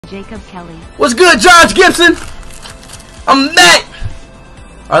Jacob Kelly. What's good, Josh Gibson? I'm back.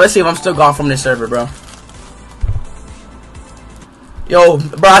 Alright, let's see if I'm still gone from this server, bro. Yo,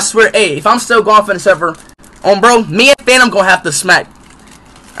 bro, I swear, hey, if I'm still gone from the server, bro, me and FANUM gonna have to smack.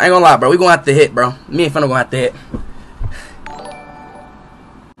 I ain't gonna lie, bro. We gonna have to hit, bro. Me and FANUM gonna have to hit.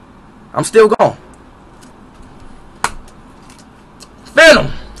 I'm still gone.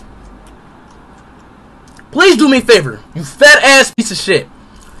 FANUM, please do me a favor, you fat ass piece of shit.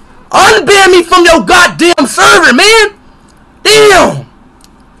 Unban me from your goddamn server, man. Damn.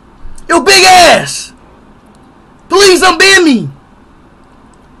 Yo, big ass. Please unban me.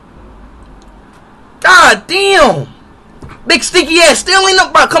 God damn. Big sticky ass. Still ain't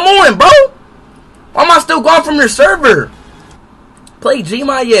up, bro. Come on, bro. Why am I still gone from your server? Play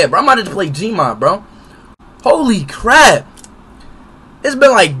Gmod? Yeah, bro. I'm about to play Gmod, bro. Holy crap. It's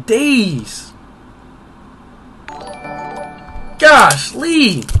been like days. Gosh,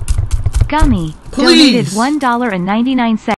 Lee. Gummy. Please. Donated $1.99.